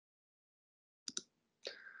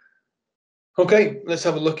Okay, let's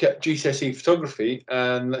have a look at GCSE photography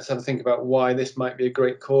and let's have a think about why this might be a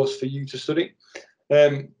great course for you to study.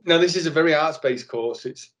 Now, this is a very arts-based course.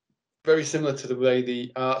 It's very similar to the way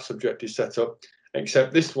the art subject is set up,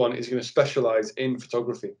 except this one is going to specialise in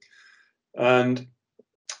photography. And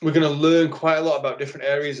we're going to learn quite a lot about different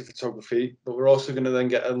areas of photography, but we're also going to then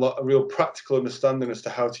get a real practical understanding as to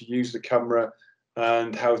how to use the camera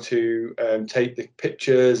and how to take the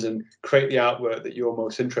pictures and create the artwork that you're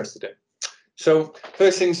most interested in. So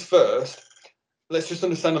first things first, let's just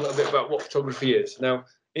understand a little bit about what photography is. Now,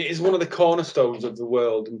 it is one of the cornerstones of the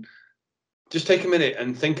world, and just take a minute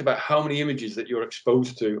and think about how many images that you're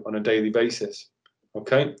exposed to on a daily basis.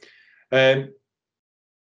 Okay,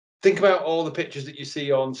 think about all the pictures that you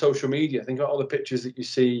see on social media. Think about all the pictures that you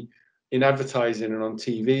see in advertising and on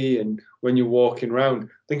TV and when you're walking around.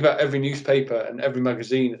 Think about every newspaper and every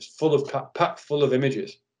magazine that's full of packed full of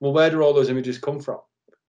images. Well, where do all those images come from?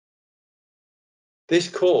 This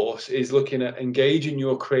course is looking at engaging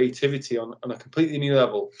your creativity on a completely new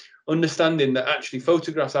level, understanding that actually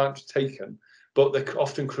photographs aren't taken, but they're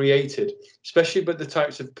often created, especially by the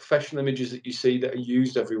types of professional images that you see that are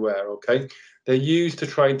used everywhere, okay? They're used to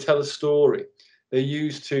try and tell a story. They're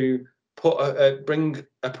used to bring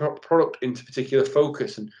a product into particular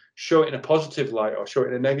focus and show it in a positive light or show it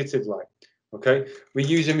in a negative light, okay? We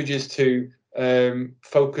use images to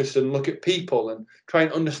focus and look at people and try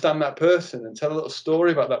and understand that person and tell a little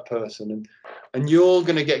story about that person. And you're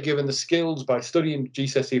going to get given the skills by studying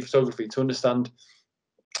GCSE photography to understand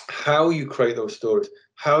how you create those stories,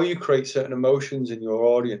 how you create certain emotions in your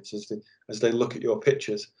audience as they look at your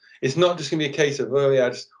pictures. It's not just going to be a case of, oh yeah, I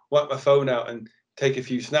just wipe my phone out and take a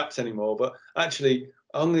few snaps anymore, but actually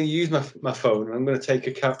I'm going to use my phone and I'm going to take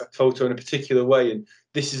a photo in a particular way, and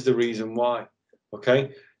this is the reason why.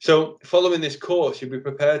 Okay, so following this course, you'll be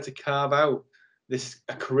prepared to carve out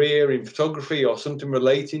a career in photography or something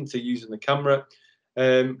relating to using the camera,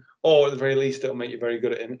 or at the very least, it'll make you very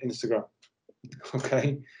good at Instagram.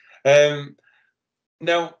 Okay.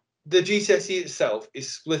 Now, the GCSE itself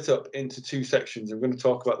is split up into two sections. I'm going to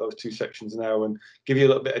talk about those two sections now and give you a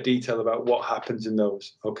little bit of detail about what happens in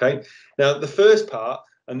those. Okay. Now, the first part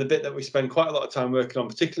and the bit that we spend quite a lot of time working on,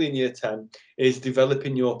 particularly in year 10, is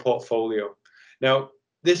developing your portfolio. Now,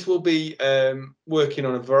 this will be working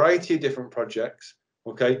on a variety of different projects.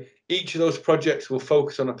 Okay. Each of those projects will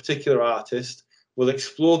focus on a particular artist. We'll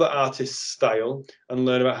explore the artist's style and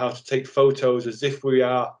learn about how to take photos as if we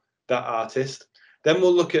are that artist. Then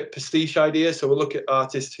we'll look at pastiche ideas. So we'll look at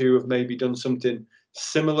artists who have maybe done something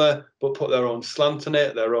similar, but put their own slant on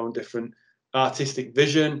it, their own different artistic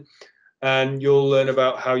vision. And you'll learn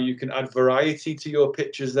about how you can add variety to your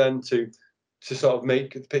pictures then to sort of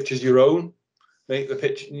make the pictures your own. Make the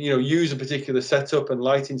picture, use a particular setup and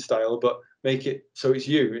lighting style, but make it so it's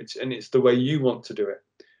you. It's the way you want to do it.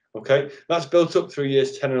 Okay, that's built up through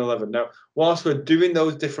years 10 and 11. Now, whilst we're doing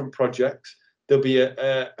those different projects, there'll be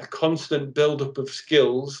a constant build-up of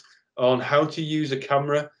skills on how to use a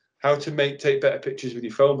camera, how to take better pictures with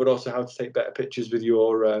your phone, but also how to take better pictures with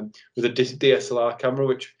your with a DSLR camera,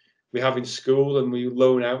 which we have in school and we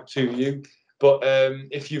loan out to you. But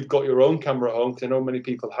if you've got your own camera at home, because I know many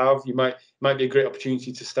people have, you might be a great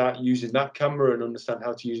opportunity to start using that camera and understand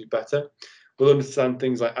how to use it better. We'll understand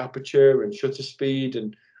things like aperture and shutter speed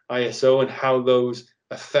and ISO and how those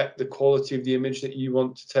affect the quality of the image that you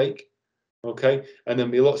want to take. Okay, and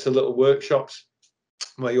then be lots of little workshops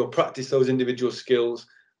where you'll practice those individual skills,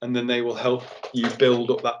 and then they will help you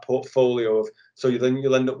build up that portfolio of. So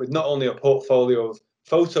you'll end up with not only a portfolio of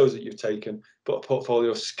photos that you've taken, but a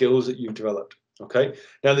portfolio of skills that you've developed. Okay,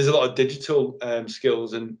 now there's a lot of digital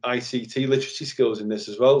skills and ICT literacy skills in this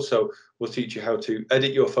as well. So we'll teach you how to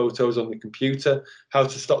edit your photos on the computer, how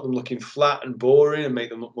to stop them looking flat and boring and make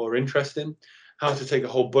them look more interesting, how to take a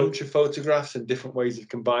whole bunch of photographs and different ways of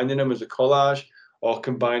combining them as a collage or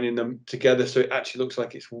combining them together so it actually looks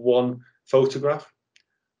like it's one photograph.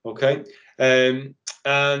 Okay, and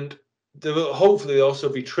there will hopefully also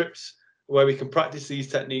be trips where we can practice these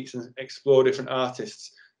techniques and explore different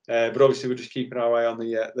artists. But obviously, we're just keeping our eye on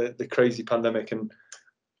the crazy pandemic, and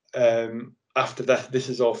after that, this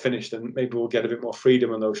is all finished, and maybe we'll get a bit more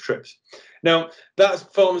freedom on those trips. Now,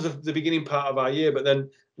 that forms the beginning part of our year, but then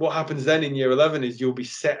what happens then in year 11 is you'll be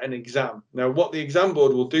set an exam. Now, what the exam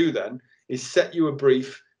board will do then is set you a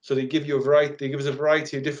brief. So they give us a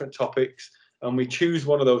variety of different topics, and we choose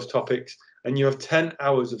one of those topics, and you have 10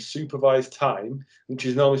 hours of supervised time, which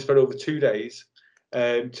is normally spread over 2 days,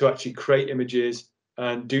 to actually create images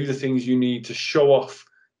and do the things you need to show off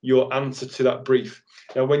your answer to that brief.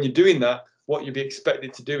 Now, when you're doing that, what you'll be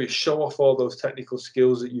expected to do is show off all those technical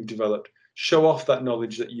skills that you've developed. show off that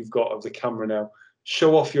knowledge that you've got of the camera now,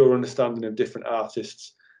 show off your understanding of different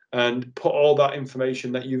artists, and put all that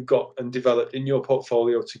information that you've got and developed in your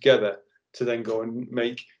portfolio together to then go and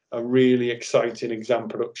make a really exciting exam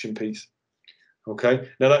production piece. Okay,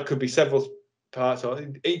 now that could be several parts, or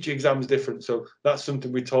each exam is different, so that's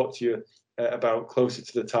something we talk to you about closer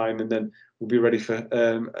to the time, and then we'll be ready for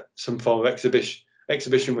some form of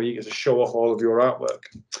exhibition where you get to show off all of your artwork.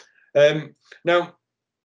 Now,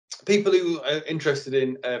 people who are interested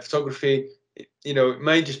in photography, you know, it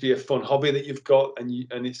may just be a fun hobby that you've got, and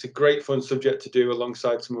it's a great fun subject to do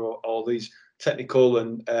alongside some of all these technical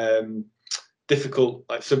and difficult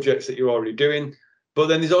subjects that you're already doing. But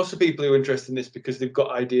then there's also people who are interested in this because they've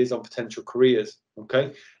got ideas on potential careers.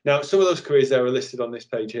 Okay, now some of those careers there are listed on this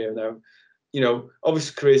page here. Now, you know,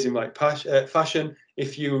 obviously careers in like fashion.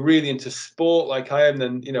 If you're really into sport like I am,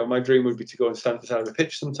 then, you know, my dream would be to go and stand at the side of a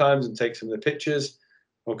pitch sometimes and take some of the pictures.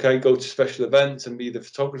 Okay, go to special events and be the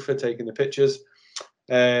photographer taking the pictures.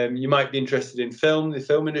 You might be interested in film, the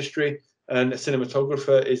film industry, and a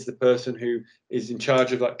cinematographer is the person who is in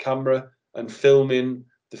charge of that camera and filming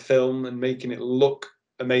the film and making it look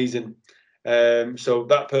amazing. So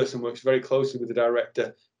that person works very closely with the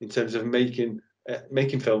director in terms of making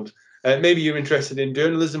films. Maybe you're interested in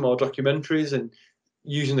journalism or documentaries, and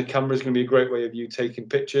using the camera is going to be a great way of you taking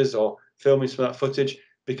pictures or filming some of that footage,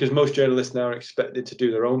 because most journalists now are expected to do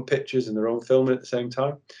their own pictures and their own filming at the same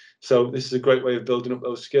time. So this is a great way of building up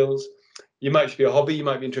those skills. You might just be a hobby, you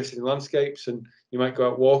might be interested in landscapes, and you might go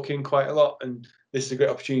out walking quite a lot, and this is a great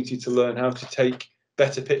opportunity to learn how to take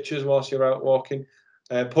better pictures whilst you're out walking.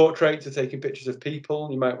 Portraits are taking pictures of people.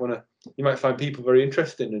 You might find people very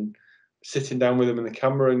interesting, and sitting down with them in the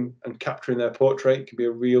camera and capturing their portrait can be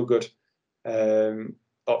a real good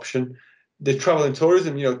option. The travel and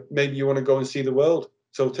tourism, you know, maybe you want to go and see the world,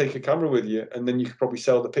 so take a camera with you, and then you could probably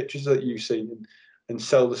sell the pictures that you see and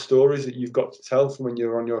sell the stories that you've got to tell from when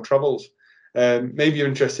you're on your travels. Maybe you're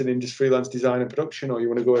interested in just freelance design and production, or you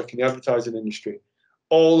want to go work in the advertising industry.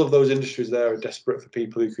 All of those industries there are desperate for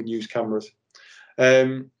people who can use cameras.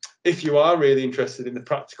 If you are really interested in the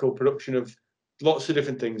practical production of lots of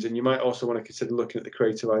different things, and you might also want to consider looking at the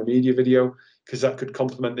Creative Eye Media video, because that could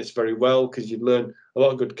complement this very well, because you'd learn a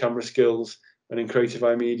lot of good camera skills. And in Creative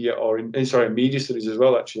Eye Media, or in media studies as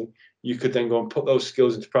well, actually, you could then go and put those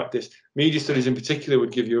skills into practice. Media studies in particular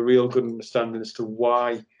would give you a real good understanding as to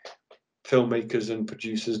why filmmakers and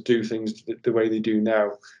producers do things the way they do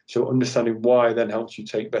now. So understanding why then helps you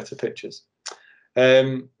take better pictures.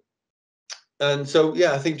 And so,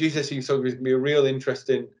 yeah, I think GCSE photography is going to be a real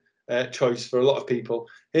interesting choice for a lot of people.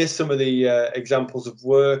 Here's some of the examples of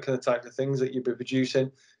work and the type of things that you'll be producing.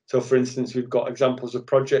 So, for instance, we've got examples of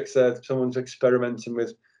projects there. Someone's experimenting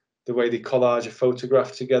with the way they collage a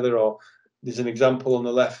photograph together, or there's an example on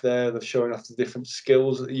the left there. They're showing off the different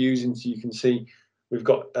skills that they're using. So you can see we've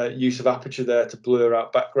got use of aperture there to blur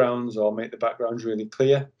out backgrounds or make the backgrounds really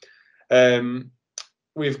clear.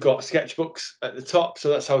 We've got sketchbooks at the top. So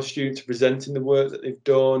that's how students are presenting the work that they've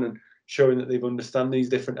done and showing that they've understand these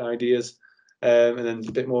different ideas. And then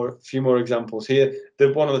a few more examples here.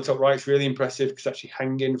 The one on the top right is really impressive because it's actually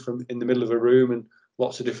hanging from in the middle of a room, and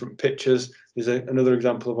lots of different pictures. There's another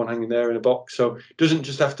example of one hanging there in a box. So it doesn't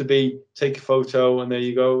just have to be take a photo and there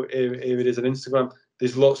you go. Here it is on Instagram.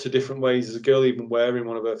 There's lots of different ways. There's a girl even wearing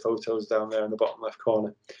one of her photos down there in the bottom left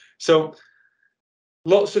corner. So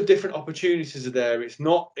lots of different opportunities are there. It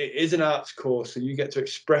is an arts course, so you get to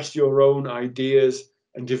express your own ideas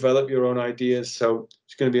and develop your own ideas. So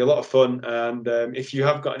it's going to be a lot of fun. And if you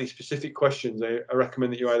have got any specific questions, I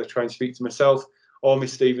recommend that you either try and speak to myself or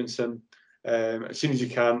Miss Stevenson as soon as you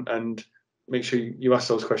can, and make sure you ask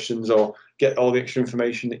those questions or get all the extra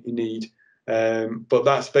information that you need. But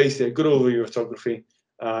that's basically a good overview of photography,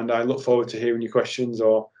 and I look forward to hearing your questions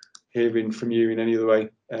or hearing from you in any other way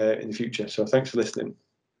in the future. So thanks for listening.